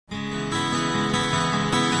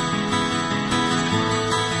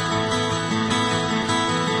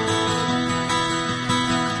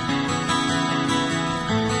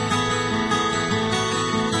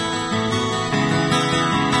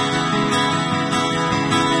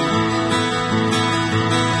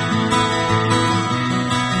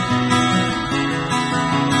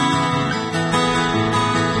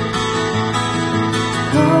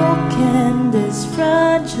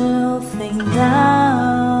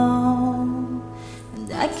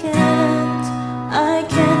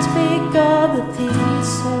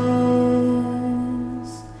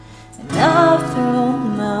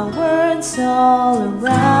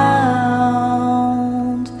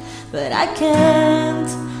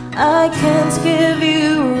can't give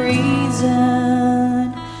you a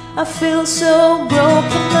reason. I feel so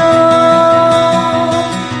broken up,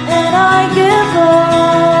 and I give up.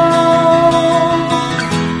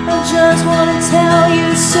 I just wanna tell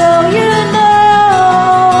you so you know.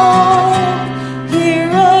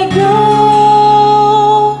 Here I go,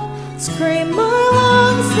 scream my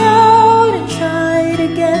lungs out and try to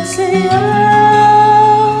get to you.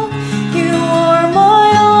 You are my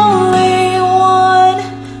only one.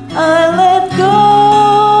 I let go.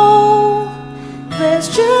 There's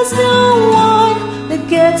just no one that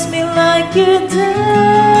gets me like you do.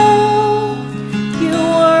 You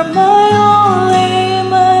are my only.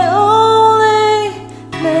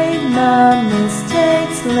 Made my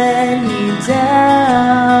mistakes, let you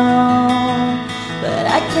down. But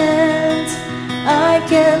I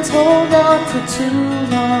can't hold on for too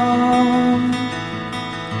long.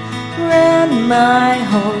 Ran my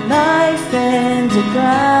whole life into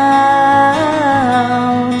ground,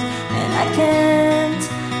 and I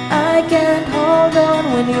can't hold on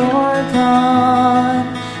when you're gone.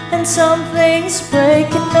 And something's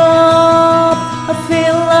breaking up, I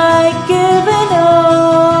feel like giving up.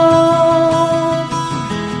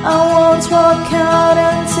 I won't walk out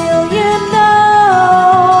until you know.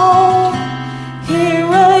 Here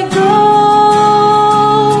I go,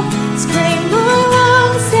 scream my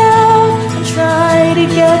lungs out and try to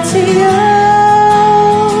get to you.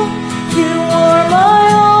 You are my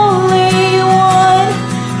only one.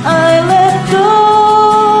 I let go.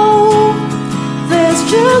 There's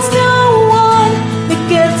just no one that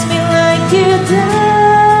gets me like you do.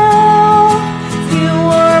 You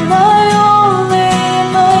are my only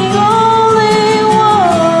one.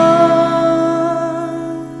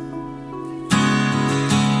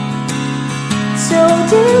 So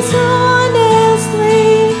dishonestly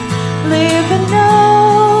leave a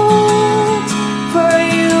note for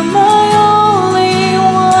you, my only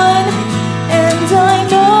one. And I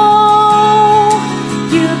know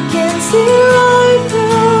you can see right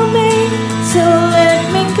through me, so let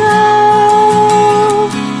me go,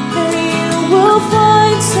 and you will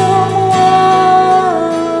find someone.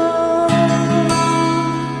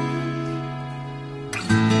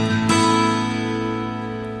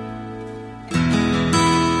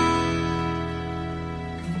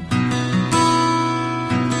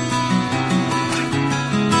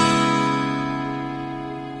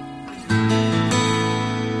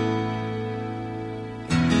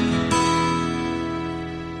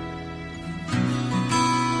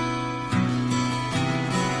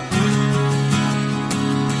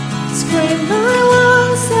 Scream my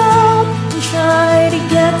lungs out and try to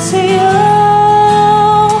get to you.